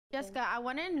Jessica, I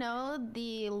want to know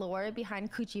the lore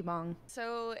behind Coochie Bong.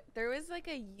 So there was like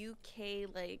a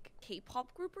UK like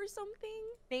K-pop group or something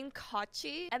named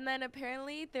Kachi, and then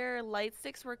apparently their light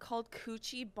sticks were called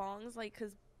Coochie Bongs, like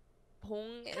because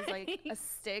bong is like a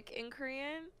stick in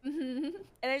Korean. And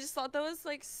I just thought that was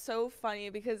like so funny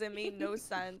because it made no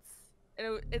sense.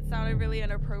 And it sounded really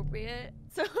inappropriate.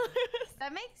 So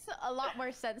that makes a lot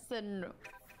more sense than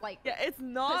like. Yeah, it's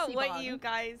not what you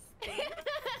guys think.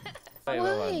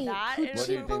 Wait, That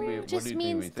Coochie Bong just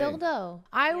means dildo.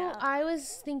 I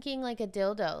was thinking like a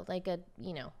dildo, like a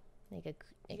like a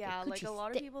yeah, like a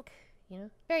lot stick, of people. You know,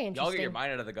 very interesting. Y'all get your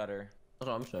mind out of the gutter. That's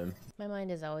what I'm saying. My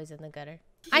mind is always in the gutter.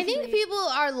 I think people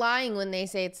are lying when they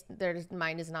say their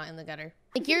mind is not in the gutter.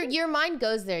 Like your mind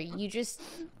goes there. You just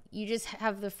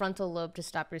have the frontal lobe to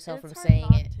stop yourself from saying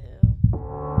it.